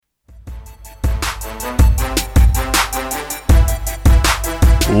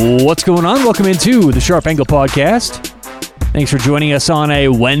What's going on? Welcome into the Sharp Angle Podcast. Thanks for joining us on a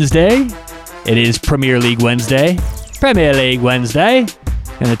Wednesday. It is Premier League Wednesday. Going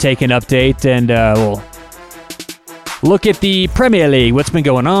to take an update and we'll look at the Premier League, what's been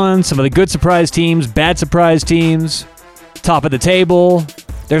going on, some of the good surprise teams, bad surprise teams, top of the table.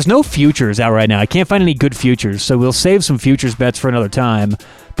 There's no futures out right now. I can't find any good futures, so we'll save some futures bets for another time.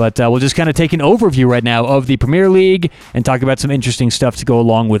 But we'll just kind of take an overview right now of the Premier League and talk about some interesting stuff to go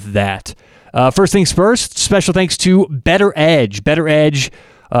along with that. First things first, special thanks to Better Edge. Better Edge,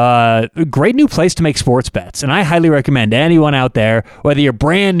 a great new place to make sports bets, and I highly recommend anyone out there, whether you're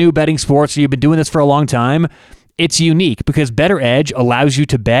brand new betting sports or you've been doing this for a long time, it's unique because Better Edge allows you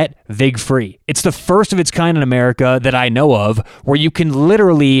to bet VIG-free. It's the first of its kind in America that I know of where you can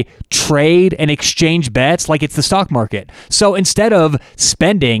literally trade and exchange bets like it's the stock market. So instead of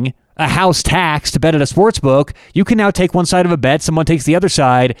spending a house tax to bet at a sports book, you can now take one side of a bet, someone takes the other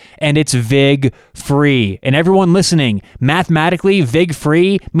side, and it's VIG-free. And everyone listening, mathematically,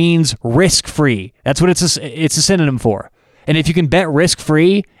 VIG-free means risk-free. That's what it's a synonym for. And if you can bet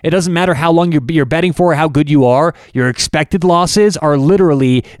risk-free, it doesn't matter how long you're betting for or how good you are. Your expected losses are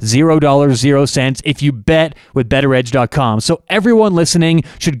literally $0, 0 cents if you bet with BetterEdge.com. So everyone listening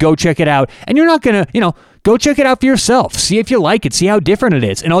should go check it out. And you're not going to, go check it out for yourself. See if you like it. See how different it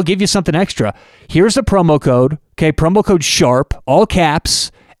is. And I'll give you something extra. Here's the promo code. Okay, promo code SHARP, all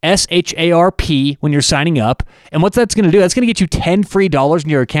caps, SHARP when you're signing up. And what that's going to do, that's going to get you $10 free in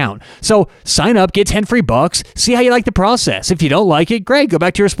your account. So sign up, get 10 free bucks, see how you like the process. If you don't like it, great, go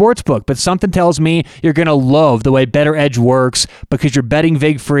back to your sports book. But something tells me you're going to love the way Better Edge works because you're betting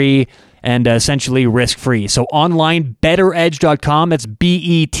VIG-free and essentially risk-free. So online, betteredge.com, that's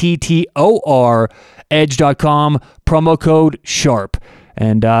BETTOR edge.com, promo code SHARP.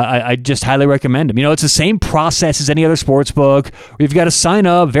 And I just highly recommend them. It's the same process as any other sports book. You've got to sign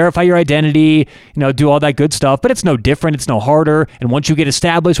up, verify your identity, do all that good stuff. But it's no different. It's no harder. And once you get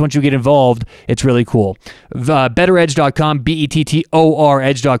established, once you get involved, it's really cool. BetterEdge.com, BETTOR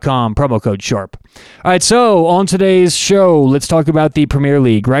edge.com, promo code SHARP. All right, so on today's show, let's talk about the Premier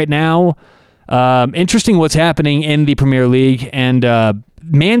League. Right now, interesting what's happening in the Premier League. And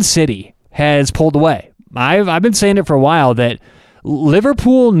Man City has pulled away. I've been saying it for a while that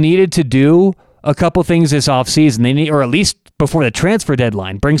Liverpool needed to do a couple things this offseason. They need, or at least before the transfer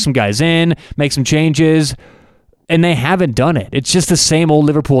deadline, bring some guys in, make some changes, and they haven't done it. It's just the same old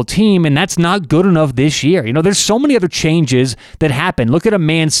Liverpool team, and that's not good enough this year. There's so many other changes that happen. Look at a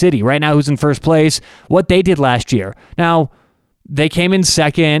Man City right now who's in first place, what they did last year. Now, they came in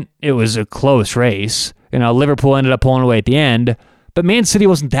second. It was a close race. Liverpool ended up pulling away at the end. But Man City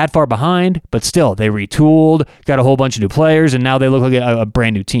wasn't that far behind, but still, they retooled, got a whole bunch of new players, and now they look like a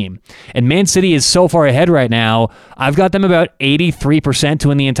brand new team. And Man City is so far ahead right now, I've got them about 83% to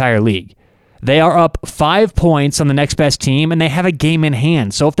win the entire league. They are up 5 points on the next best team, and they have a game in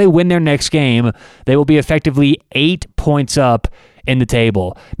hand. So if they win their next game, they will be effectively 8 points up in the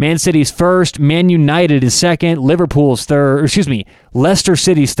table. Man City's first, Man United is second, Liverpool's third, Leicester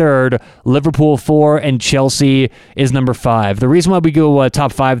City's third, Liverpool 4, and Chelsea is number 5. The reason why we go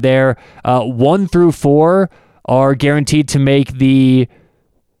top 5 there, 1 through 4 are guaranteed to make the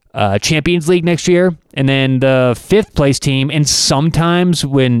Champions League next year, and then the 5th place team, and sometimes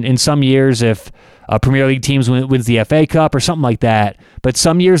in some years if Premier League teams wins the FA Cup or something like that, but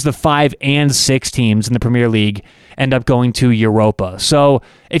some years the 5 and 6 teams in the Premier League end up going to Europa. So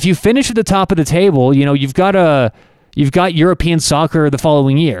if you finish at the top of the table, you've got European soccer the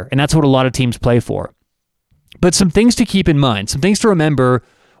following year, and that's what a lot of teams play for. But some things to keep in mind, some things to remember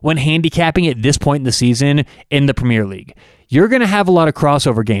when handicapping at this point in the season in the Premier League. You're going to have a lot of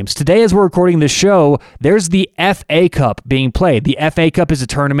crossover games. Today, as we're recording this show, there's the FA Cup being played. The FA Cup is a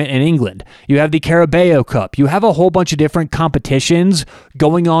tournament in England. You have the Carabao Cup. You have a whole bunch of different competitions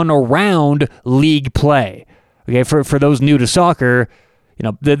going on around league play. Okay, for those new to soccer,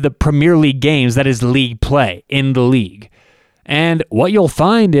 the Premier League games, that is league play in the league. And what you'll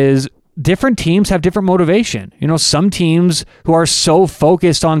find is different teams have different motivation. Some teams who are so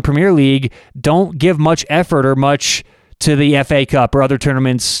focused on Premier League don't give much effort or much to the FA Cup or other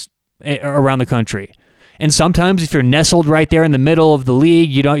tournaments around the country. And sometimes if you're nestled right there in the middle of the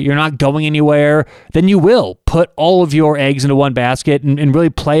league, you're not going anywhere, then you will put all of your eggs into one basket and really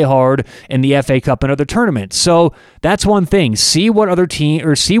play hard in the FA Cup and other tournaments. So that's one thing. See what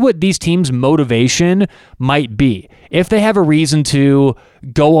these teams' motivation might be. If they have a reason to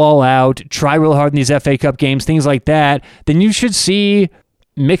go all out, try real hard in these FA Cup games, things like that, then you should see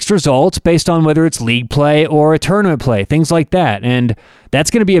mixed results based on whether it's league play or a tournament play, things like that. And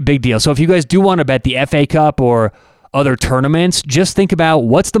that's going to be a big deal. So if you guys do want to bet the FA Cup or other tournaments, just think about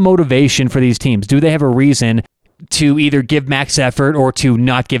what's the motivation for these teams. Do they have a reason to either give max effort or to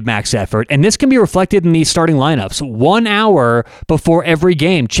not give max effort? And this can be reflected in these starting lineups. 1 hour before every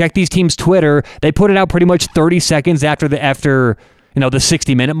game, check these teams' Twitter. They put it out pretty much 30 seconds after the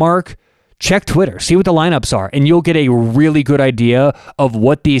 60-minute mark. Check Twitter, see what the lineups are, and you'll get a really good idea of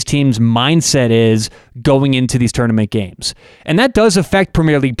what these teams' mindset is going into these tournament games. And that does affect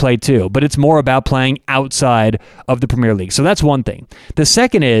Premier League play too, but it's more about playing outside of the Premier League. So that's one thing. The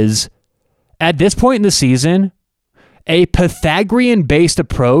second is, at this point in the season, a Pythagorean-based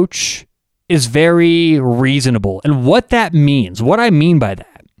approach is very reasonable. And what that means, what I mean by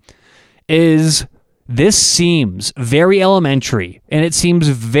that, is this seems very elementary, and it seems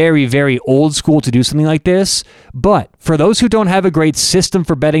very, very old school to do something like this. But for those who don't have a great system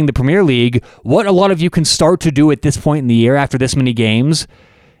for betting the Premier League, what a lot of you can start to do at this point in the year after this many games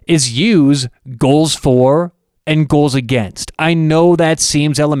is use goals for and goals against. I know that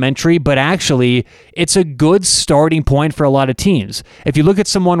seems elementary, but actually it's a good starting point for a lot of teams. If you look at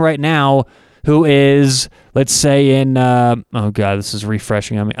someone right now who is, let's say in, this is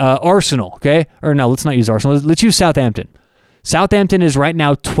refreshing on me, Arsenal, okay? Or no, let's not use Arsenal. Let's use Southampton. Southampton is right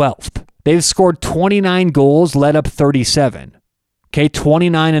now 12th. They've scored 29 goals, led up 37. Okay,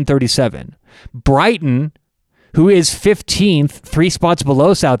 29 and 37. Brighton, who is 15th, 3 spots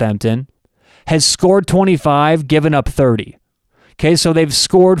below Southampton, has scored 25, given up 30. Okay, so they've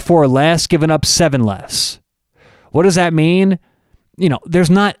scored 4 less, given up 7 less. What does that mean? There's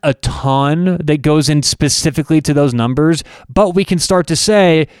not a ton that goes in specifically to those numbers, but we can start to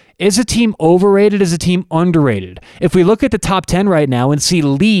say, is a team overrated? Is a team underrated? If we look at the top 10 right now and see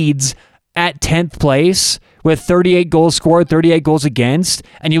Leeds at 10th place with 38 goals scored, 38 goals against,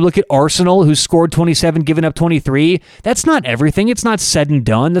 and you look at Arsenal, who scored 27, given up 23, that's not everything. It's not said and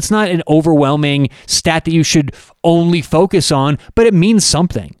done. That's not an overwhelming stat that you should only focus on, but it means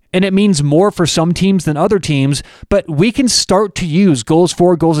something. And it means more for some teams than other teams, but we can start to use goals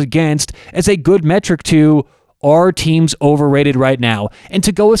for, goals against as a good metric to, are teams overrated right now? And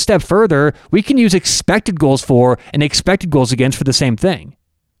to go a step further, we can use expected goals for and expected goals against for the same thing.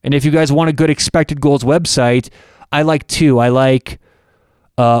 And if you guys want a good expected goals website, I like 2. I like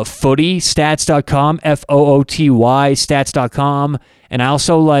footystats.com, FOOTY stats.com, and I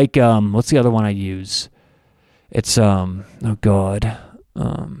also like, what's the other one I use? It's,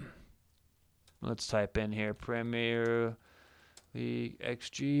 let's type in here, Premier League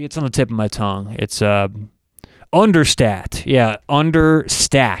XG. It's on the tip of my tongue. It's Understat. Yeah,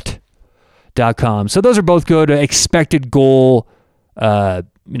 Understat.com. So those are both good expected goal,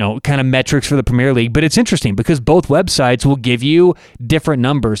 kind of metrics for the Premier League. But it's interesting because both websites will give you different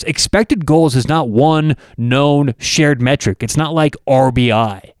numbers. Expected goals is not one known shared metric. It's not like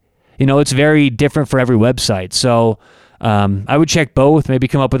RBI. It's very different for every website. So I would check both, maybe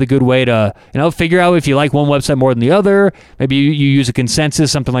come up with a good way to, figure out if you like one website more than the other. Maybe you use a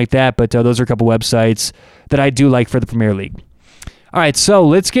consensus, something like that. But those are a couple websites that I do like for the Premier League. All right, so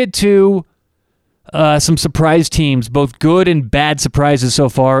let's get to some surprise teams, both good and bad surprises so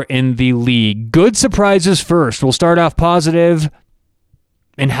far in the league. Good surprises first. We'll start off positive.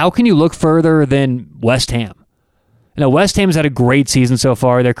 And how can you look further than West Ham? West Ham's had a great season so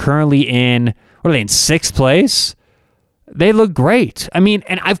far. They're currently in 6th place? They look great. And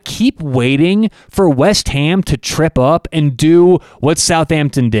I keep waiting for West Ham to trip up and do what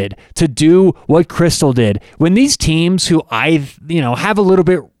Southampton did, to do what Crystal did. When these teams who I have a little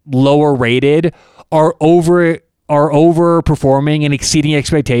bit lower rated are overperforming and exceeding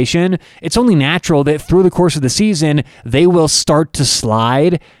expectation, it's only natural that through the course of the season, they will start to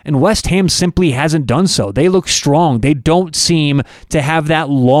slide, and West Ham simply hasn't done so. They look strong. They don't seem to have that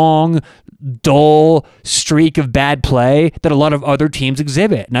long, dull streak of bad play that a lot of other teams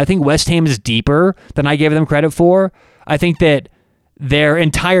exhibit. And I think West Ham is deeper than I gave them credit for. I think that their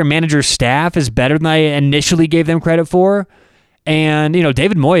entire manager staff is better than I initially gave them credit for. And,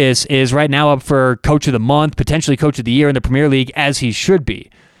 David Moyes is right now up for Coach of the Month, potentially Coach of the Year in the Premier League, as he should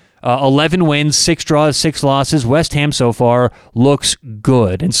be. 11 wins, 6 draws, 6 losses. West Ham so far looks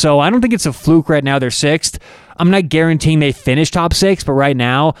good. And so I don't think it's a fluke right now. They're 6th. I'm not guaranteeing they finish top 6, but right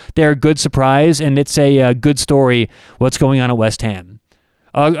now they're a good surprise, and it's a good story what's going on at West Ham.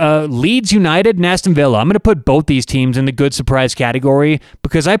 Leeds United and Aston Villa. I'm going to put both these teams in the good surprise category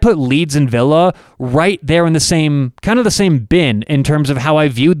because I put Leeds and Villa right there in the same bin in terms of how I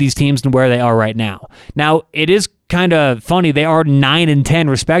viewed these teams and where they are right now. Now, it is kind of funny. They are 9 and 10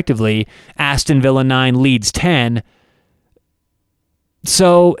 respectively. Aston Villa 9, Leeds 10.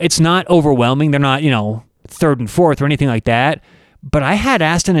 So it's not overwhelming. They're not, third and fourth or anything like that. But I had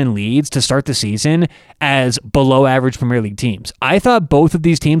Aston and Leeds to start the season as below average Premier League teams. I thought both of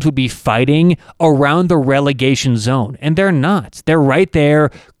these teams would be fighting around the relegation zone, and they're not. They're right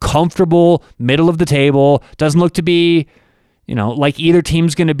there, comfortable, middle of the table. Doesn't look to be, like either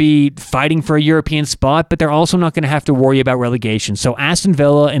team's going to be fighting for a European spot, but they're also not going to have to worry about relegation. So Aston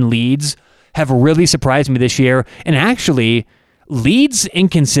Villa and Leeds have really surprised me this year, and actually, Leeds'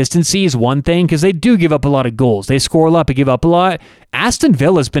 inconsistency is one thing because they do give up a lot of goals. They score a lot but give up a lot. Aston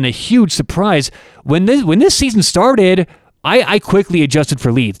Villa has been a huge surprise. When this season started, I quickly adjusted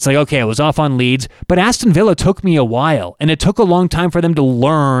for Leeds. It's like, okay, I was off on Leeds, but Aston Villa took me a while, and it took a long time for them to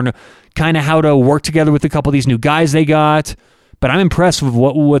learn kind of how to work together with a couple of these new guys they got, but I'm impressed with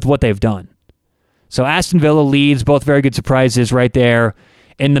what they've done. So Aston Villa, Leeds, both very good surprises right there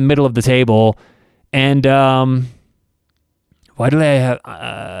in the middle of the table. And why did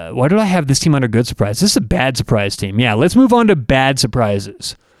I have this team under good surprise? This is a bad surprise team. Yeah, let's move on to bad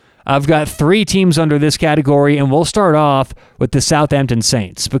surprises. I've got 3 teams under this category, and we'll start off with the Southampton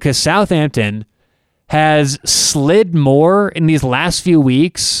Saints, because Southampton has slid more in these last few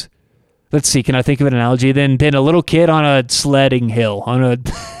weeks. Let's see, can I think of an analogy? Than a little kid on a sledding hill, on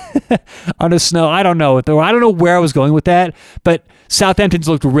a snow. I don't know where I was going with that, but Southampton's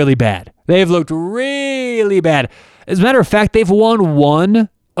looked really bad. They've looked really bad. As a matter of fact, they've won 1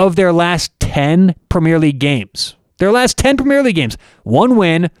 of their last 10 Premier League games. Their last 10 Premier League games. 1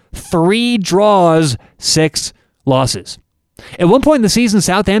 win, 3 draws, 6 losses. At one point in the season,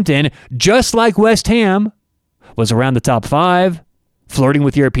 Southampton, just like West Ham, was around the top 5, flirting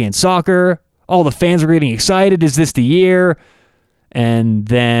with European soccer. All the fans were getting excited. Is this the year? And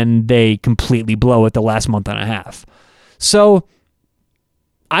then they completely blow it the last month and a half. So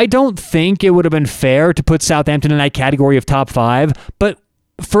I don't think it would have been fair to put Southampton in that category of top 5, but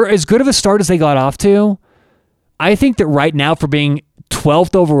for as good of a start as they got off to, I think that right now, for being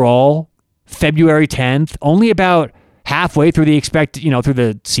 12th overall, February 10th, only about halfway through through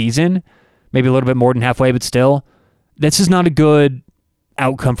the season, maybe a little bit more than halfway, but still, this is not a good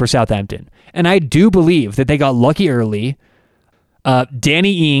outcome for Southampton. And I do believe that they got lucky early.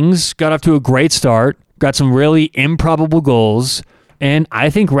 Danny Ings got off to a great start, got some really improbable goals. And I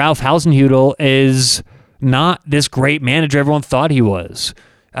think Ralph Hasenhüttl is not this great manager everyone thought he was.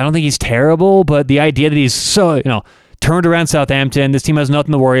 I don't think he's terrible, but the idea that he's so, turned around Southampton, this team has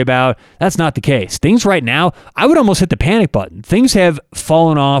nothing to worry about, that's not the case. Things right now, I would almost hit the panic button. Things have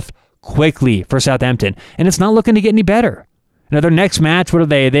fallen off quickly for Southampton, and it's not looking to get any better. Their next match, what are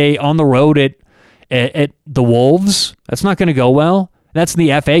they? They on the road at the Wolves? That's not going to go well. That's in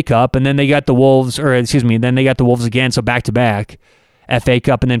the FA Cup, and then they got the Wolves, then they got the Wolves again, so back-to-back. FA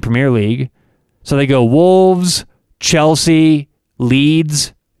Cup and then Premier League. So they go Wolves, Chelsea,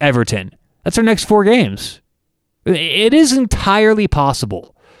 Leeds, Everton. That's our next 4 games. It is entirely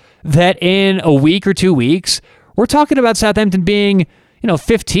possible that in a week or 2 weeks, we're talking about Southampton being,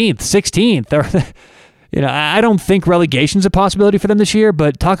 15th, 16th. Or, I don't think relegation's a possibility for them this year,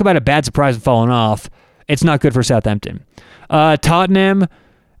 but talk about a bad surprise of falling off. It's not good for Southampton. Tottenham,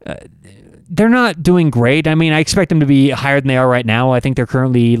 they're not doing great. I mean, I expect them to be higher than they are right now. I think they're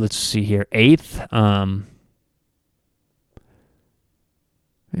currently, 8th.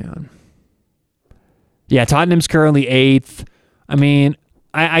 Yeah, Tottenham's currently 8th. I mean,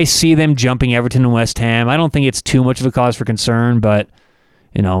 I see them jumping Everton and West Ham. I don't think it's too much of a cause for concern, but,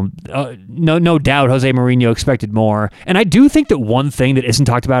 no doubt Jose Mourinho expected more. And I do think that one thing that isn't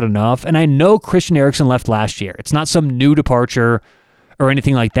talked about enough, and I know Christian Eriksen left last year. It's not some new departure or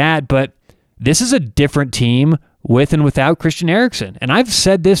anything like that, but this is a different team with and without Christian Eriksen. And I've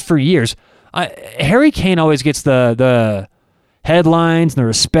said this for years. Harry Kane always gets the headlines and the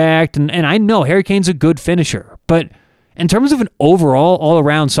respect, and I know Harry Kane's a good finisher. But in terms of an overall,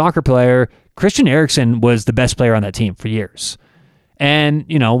 all-around soccer player, Christian Eriksen was the best player on that team for years. And,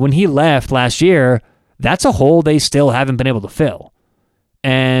 when he left last year, that's a hole they still haven't been able to fill.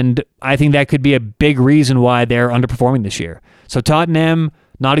 And I think that could be a big reason why they're underperforming this year. So Tottenham,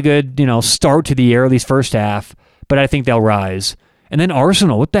 not a good, start to the year, at least first half, but I think they'll rise. And then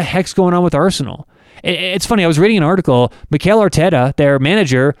Arsenal, what the heck's going on with Arsenal? It's funny, I was reading an article, Mikel Arteta, their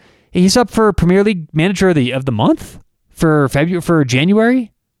manager, he's up for Premier League Manager of the Month for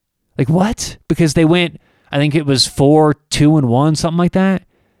January? Like, what? Because they went, I think it was 4-2-1, something like that.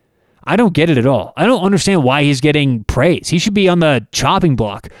 I don't get it at all. I don't understand why he's getting praise. He should be on the chopping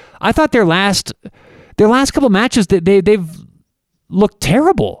block. I thought their last couple matches, they've looked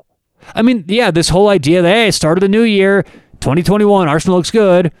terrible. I mean, yeah, this whole idea that, hey, start of the new year, 2021, Arsenal looks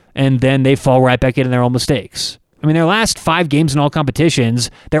good, and then they fall right back into their own mistakes. I mean, their last 5 games in all competitions,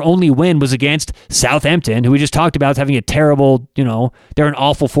 their only win was against Southampton, who we just talked about as having a terrible, they're in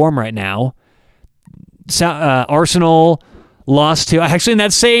awful form right now. Arsenal lost to, actually in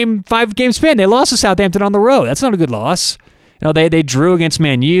that same 5-game span, they lost to Southampton on the road. That's not a good loss. They drew against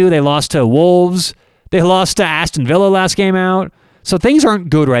Man U. They lost to Wolves. They lost to Aston Villa last game out. So things aren't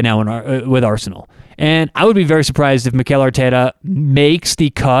good right now with Arsenal. And I would be very surprised if Mikel Arteta makes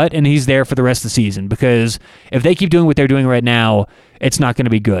the cut and he's there for the rest of the season, because if they keep doing what they're doing right now, it's not going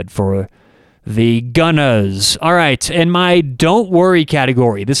to be good for the Gunners. All right, in my don't worry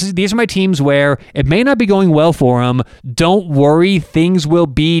category, these are my teams where it may not be going well for them. Don't worry, things will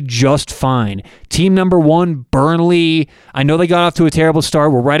be just fine. Team number 1, Burnley. I know they got off to a terrible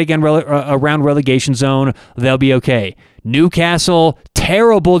start. We're right again around relegation zone. They'll be okay. Newcastle,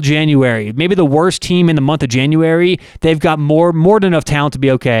 terrible January. Maybe the worst team in the month of January. They've got more than enough talent to be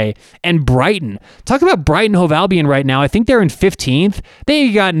okay. And Brighton. Talk about Brighton Hove Albion right now. I think they're in 15th.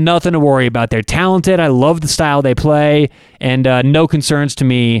 They got nothing to worry about. They're talented. I love the style they play. And no concerns to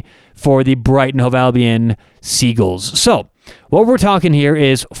me for the Brighton Hove Albion Seagulls. So, what we're talking here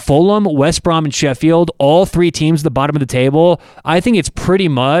is Fulham, West Brom, and Sheffield, all 3 teams at the bottom of the table. I think it's pretty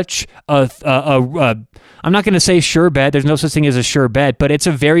much I'm not going to say sure bet. There's no such thing as a sure bet, but it's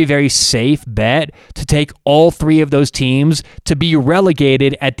a very, very safe bet to take all 3 of those teams to be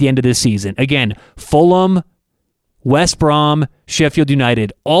relegated at the end of this season. Again, Fulham, West Brom, Sheffield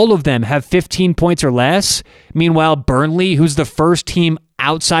United, all of them have 15 points or less. Meanwhile, Burnley, who's the first team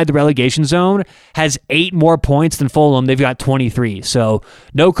outside the relegation zone, has 8 more points than Fulham. They've got 23. So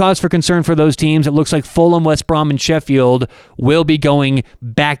no cause for concern for those teams. It looks like Fulham, West Brom, and Sheffield will be going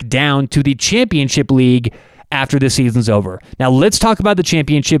back down to the Championship League after this season's over. Now let's talk about the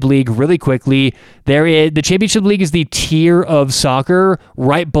Championship League really quickly. The Championship League is the tier of soccer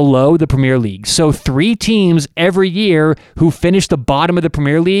right below the Premier League. So 3 teams every year who finish the bottom of the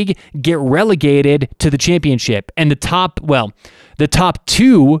Premier League get relegated to the Championship. And the top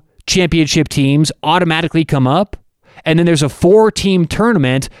 2 Championship teams automatically come up. And then there's a 4-team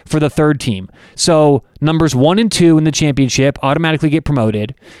tournament for the 3rd team. So numbers 1 and 2 in the championship automatically get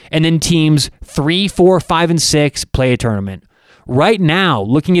promoted. And then teams 3, 4, 5, and 6 play a tournament. Right now,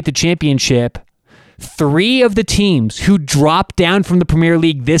 looking at the championship, 3 of the teams who dropped down from the Premier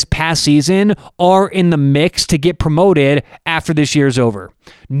League this past season are in the mix to get promoted after this year's over.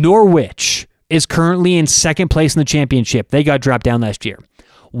 Norwich is currently in 2nd place in the championship. They got dropped down last year.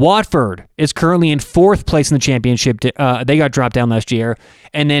 Watford is currently in 4th place in the championship. They got dropped down last year.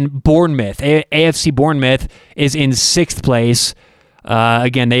 And then Bournemouth, AFC Bournemouth, is in 6th place.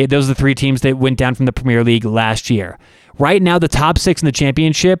 Again, those are the 3 teams that went down from the Premier League last year. Right now, the top 6 in the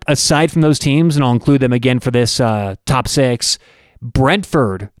championship, aside from those teams, and I'll include them again for this top 6,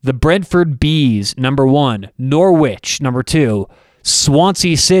 Brentford, the Brentford Bees, number 1. Norwich, number 2.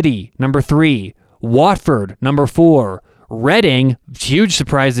 Swansea City, number 3. Watford, number 4. Reading, huge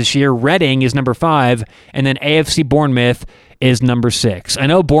surprise this year, Reading is number 5, and then AFC Bournemouth is number 6. I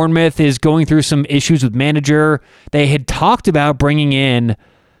know Bournemouth is going through some issues with manager. They had talked about bringing in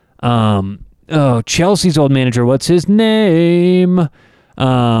Chelsea's old manager. What's his name?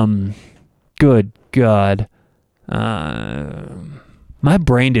 Good God. My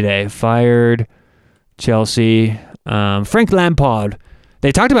brain today. Fired Chelsea. Frank Lampard.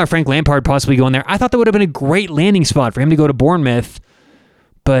 They talked about Frank Lampard possibly going there. I thought that would have been a great landing spot for him to go to Bournemouth,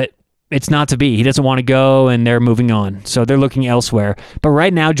 but it's not to be. He doesn't want to go, and they're moving on. So they're looking elsewhere. But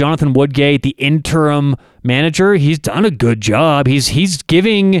right now, Jonathan Woodgate, the interim manager, he's done a good job. He's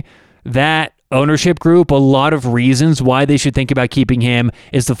giving that ownership group a lot of reasons why they should think about keeping him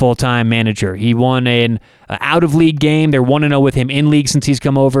as the full-time manager. He won an out-of-league game. They're 1-0 with him in league since he's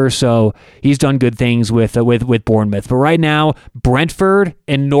come over, so he's done good things with Bournemouth. But right now, Brentford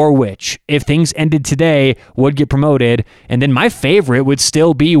and Norwich, if things ended today, would get promoted. And then my favorite would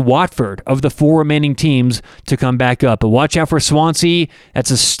still be Watford of the 4 remaining teams to come back up. But watch out for Swansea.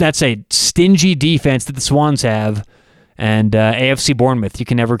 That's a stingy defense that the Swans have. And AFC Bournemouth, you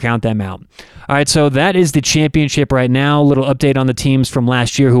can never count them out. All right, so that is the championship right now. A little update on the teams from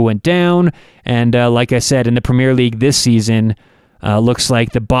last year who went down. And like I said, in the Premier League this season, looks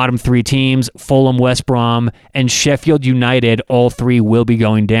like the bottom 3 teams, Fulham, West Brom, and Sheffield United, all 3 will be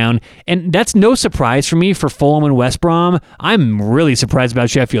going down. And that's no surprise for me for Fulham and West Brom. I'm really surprised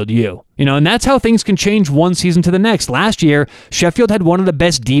about Sheffield U. And that's how things can change one season to the next. Last year, Sheffield had one of the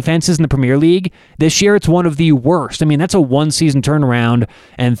best defenses in the Premier League. This year, it's one of the worst. I mean, that's a one-season turnaround,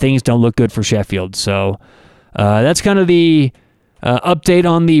 and things don't look good for Sheffield. So that's kind of the update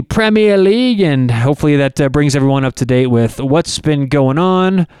on the Premier League, and hopefully that brings everyone up to date with what's been going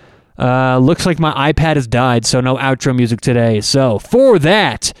on. Looks like my iPad has died, so no outro music today. So for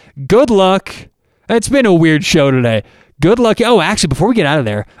that, good luck. It's been a weird show today. Good luck. Oh, actually, before we get out of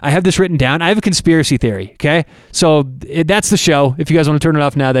there, I have this written down. I have a conspiracy theory, okay? So that's the show. If you guys want to turn it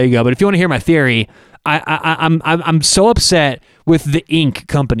off now, there you go. But if you want to hear my theory, I'm so upset with the ink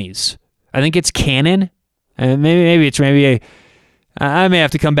companies. I think it's Canon, and maybe I may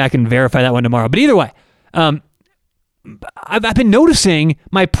have to come back and verify that one tomorrow. But either way, I've been noticing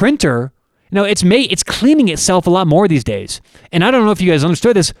my printer. It's cleaning itself a lot more these days, and I don't know if you guys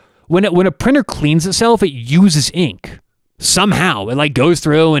understood this. When a printer cleans itself, it uses ink. Somehow, it like goes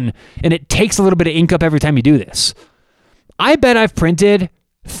through and it takes a little bit of ink up every time you do this. I bet I've printed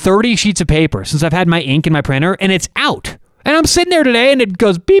 30 sheets of paper since I've had my ink in my printer, and it's out. And I'm sitting there today, and it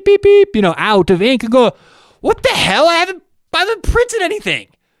goes beep, beep, beep, out of ink. I go, what the hell? I haven't printed anything.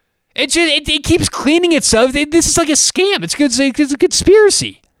 It keeps cleaning itself. This is like a scam. It's a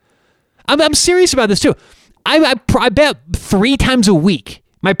conspiracy. I'm serious about this too. I bet 3 times a week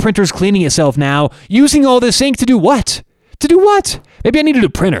my printer's cleaning itself now, using all this ink to do what? To do what? Maybe I need a new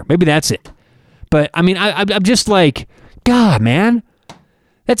printer. Maybe that's it. But I mean, I'm just like, God, man,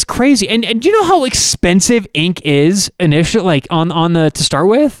 that's crazy. And do you know how expensive ink is initially, like to start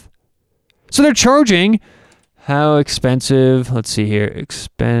with? So they're charging. How expensive? Let's see here.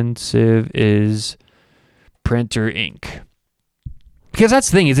 Expensive is printer ink. Because that's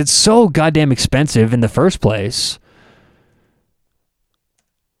the thing, is it's so goddamn expensive in the first place.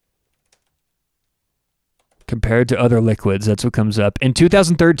 Compared to other liquids, that's what comes up. In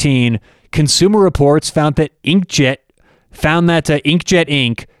 2013, Consumer Reports found that inkjet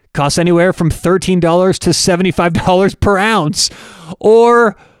ink costs anywhere from $13 to $75 per ounce.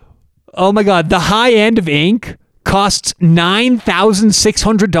 Or, oh my God, the high end of ink costs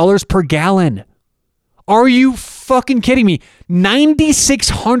 $9,600 per gallon. Are you fucking kidding me?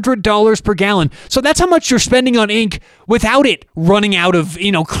 $9,600 per gallon. So that's how much you're spending on ink without it running out of,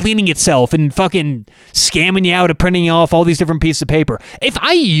 cleaning itself and fucking scamming you out of printing off all these different pieces of paper. If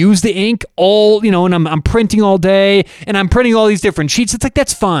I use the ink and I'm printing all day and I'm printing all these different sheets, it's like,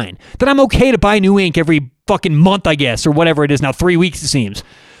 that's fine. Then I'm okay to buy new ink every fucking month, I guess, or whatever it is now, 3 weeks it seems.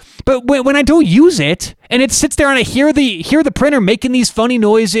 But when I don't use it, and it sits there and I hear the printer making these funny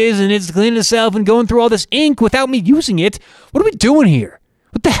noises and it's cleaning itself and going through all this ink without me using it, what are we doing here?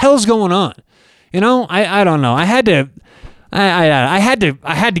 What the hell's going on? I don't know. I had to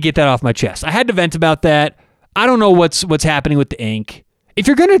get that off my chest. I had to vent about that. I don't know what's happening with the ink. If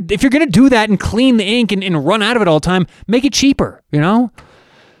you're gonna do that and clean the ink and run out of it all the time, make it cheaper.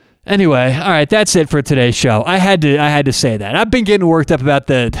 Anyway, all right, that's it for today's show. I had to say that. I've been getting worked up about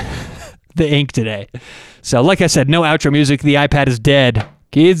the ink today. So, like I said, no outro music. The iPad is dead.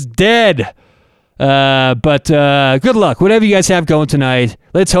 It's dead. But good luck. Whatever you guys have going tonight,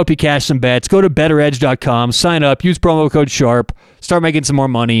 let's hope you cash some bets. Go to betteredge.com, sign up, use promo code SHARP, start making some more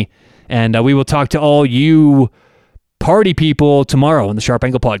money, and we will talk to all you party people tomorrow on the Sharp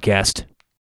Angle Podcast.